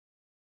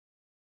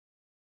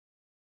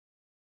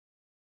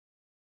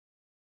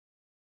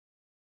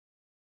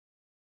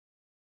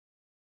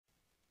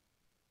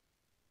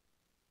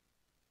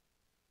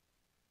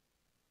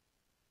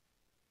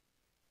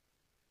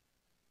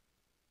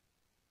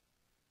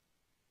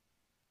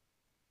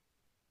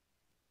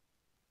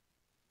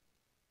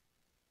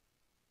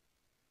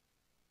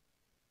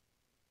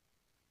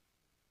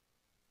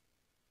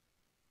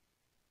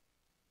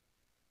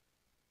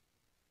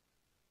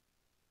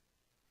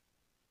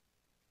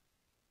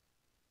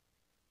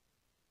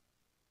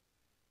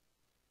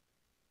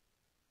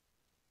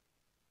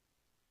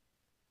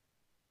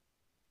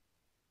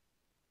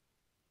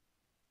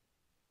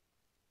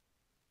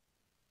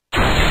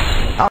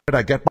How did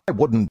I get my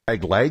wooden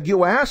peg leg,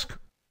 you ask?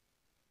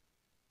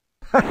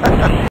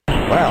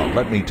 Well,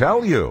 let me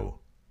tell you.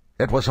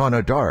 It was on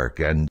a dark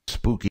and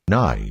spooky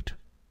night.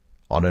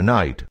 On a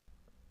night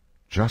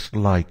just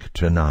like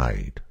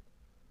tonight.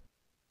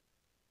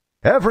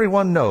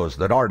 Everyone knows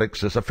that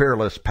Artix is a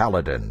fearless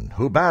paladin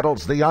who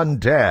battles the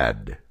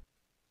undead.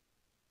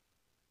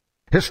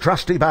 His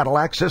trusty battle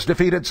axe has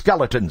defeated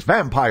skeletons,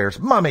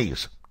 vampires,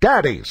 mummies,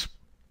 gaddies.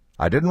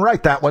 I didn't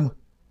write that one.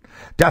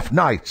 Deaf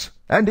knights,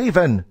 and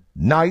even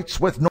knights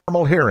with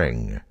normal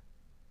hearing.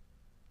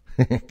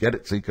 Get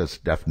it,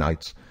 Seekus? Deaf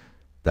knights?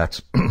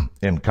 That's,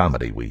 in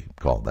comedy, we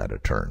call that a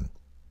turn.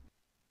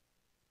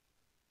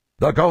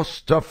 The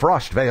ghosts of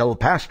Frostvale,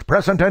 past,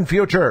 present, and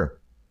future.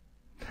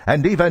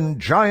 And even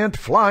giant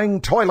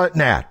flying toilet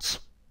gnats.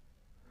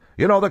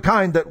 You know, the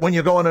kind that when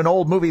you go in an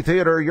old movie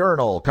theater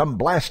urinal come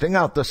blasting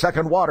out the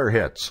second water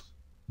hits.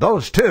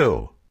 Those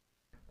too.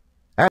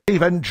 And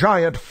even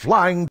giant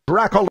flying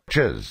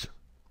Dracoliches.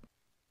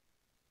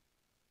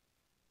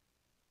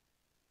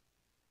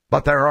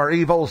 But there are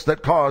evils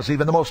that cause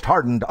even the most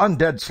hardened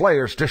undead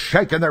slayers to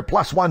shake in their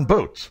 +1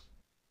 boots.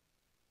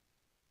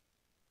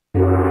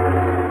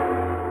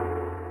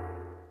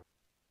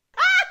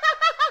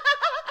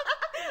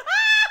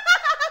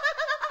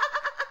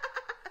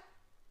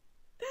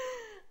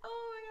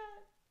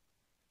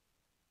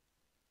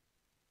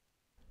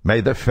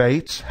 May the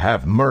fates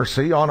have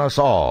mercy on us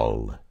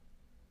all.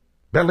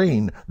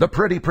 Beline, the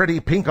pretty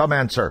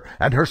pinkomancer,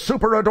 and her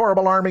super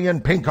adorable army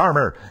in pink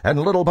armor and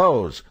little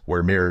bows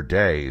were mere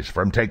days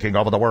from taking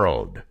over the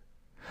world.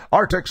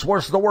 Artix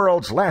was the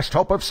world's last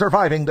hope of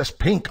surviving this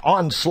pink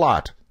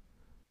onslaught.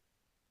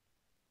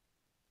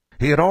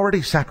 He had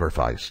already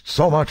sacrificed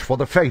so much for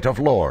the fate of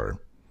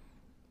lore.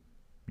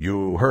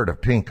 You heard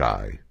of Pink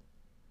Eye.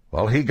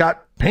 Well, he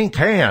got Pink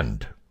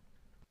Hand.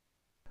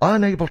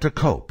 Unable to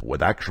cope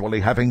with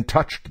actually having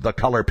touched the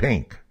color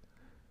pink,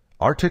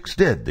 Artix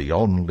did the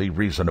only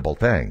reasonable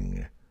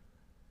thing.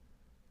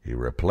 He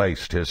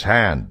replaced his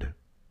hand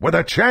with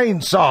a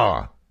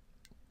chainsaw.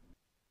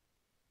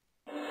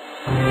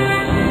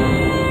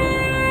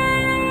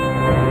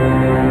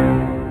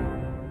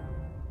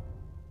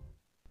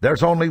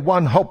 There's only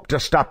one hope to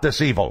stop this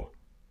evil.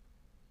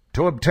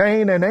 To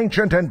obtain an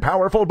ancient and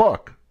powerful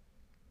book.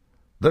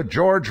 The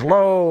George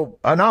Lowe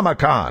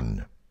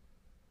Anomicon.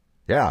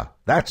 Yeah,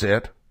 that's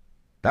it.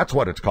 That's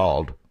what it's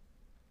called.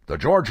 The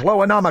George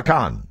Lowe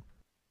Anomicon.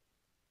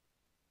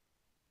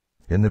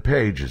 In the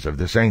pages of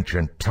this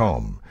ancient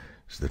tome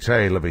is the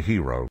tale of a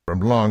hero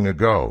from long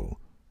ago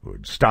who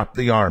had stopped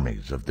the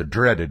armies of the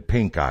dreaded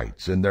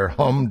Pinkites in their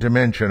home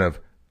dimension of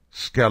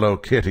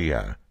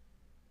Skelokitia.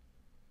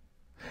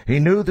 He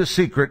knew the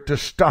secret to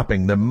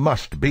stopping them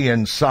must be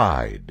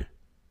inside.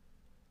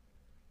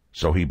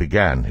 So he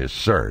began his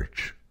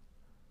search.